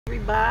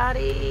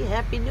Everybody,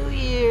 Happy New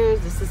Year's.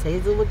 This is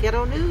Hazel with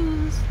Ghetto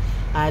News.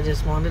 I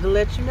just wanted to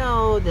let you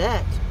know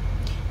that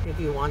if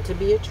you want to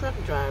be a truck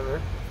driver,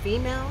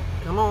 female,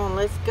 come on,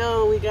 let's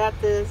go. We got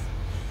this.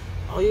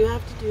 All you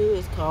have to do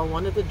is call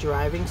one of the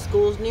driving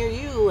schools near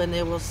you and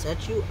they will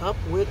set you up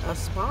with a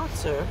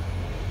sponsor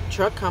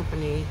truck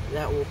company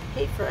that will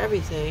pay for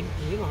everything.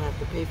 And you don't have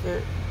to pay for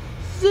it.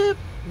 Zip,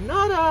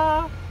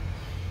 nada.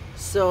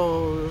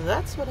 So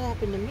that's what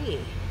happened to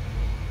me.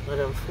 But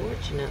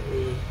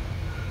unfortunately,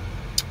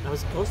 I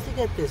was supposed to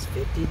get this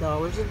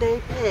 $50 a day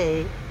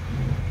pay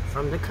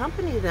from the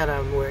company that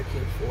I'm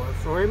working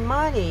for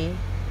money,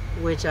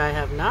 which I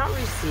have not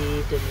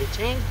received, and they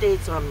changed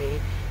dates on me.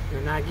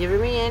 They're not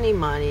giving me any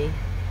money.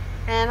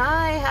 And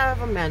I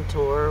have a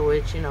mentor,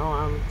 which,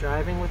 I'm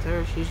driving with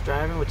her. She's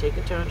driving. We're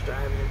taking turns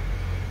driving,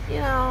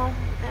 and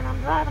I'm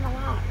driving a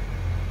lot.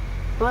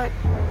 But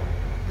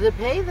the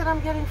pay that I'm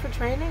getting for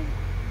training,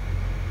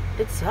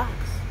 it sucks.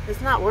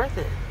 It's not worth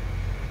it.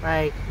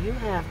 Like, you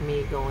have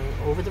me going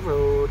over the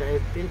road.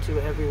 I've been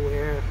to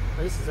everywhere,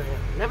 places I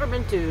have never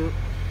been to,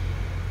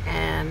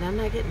 and I'm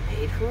not getting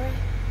paid for it.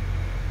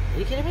 Are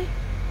you kidding me?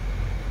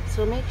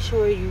 So make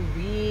sure you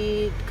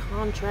read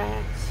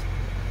contracts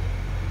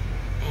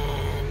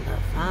and the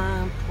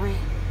fine print.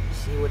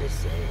 See what it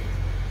says.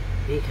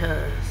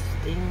 Because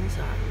things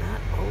are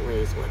not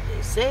always what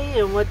they say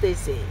and what they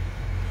seem.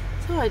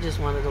 So I just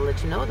wanted to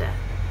let you know that.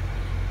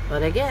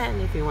 But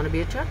again, if you want to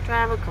be a truck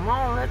driver, come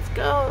on, let's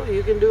go.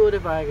 You can do it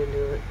if I can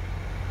do it.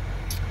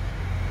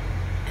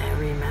 And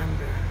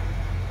remember,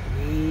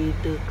 read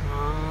the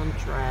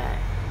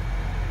contract.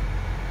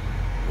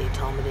 They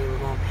told me they were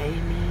going to pay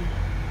me,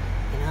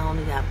 and I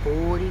only got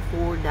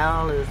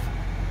 $44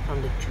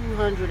 from the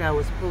 $200 I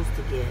was supposed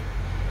to get.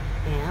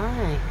 And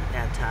I ain't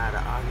got tired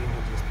of arguing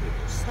with these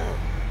people, so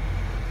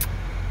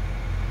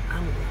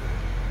I'm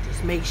good.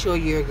 Just make sure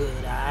you're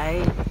good,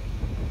 alright?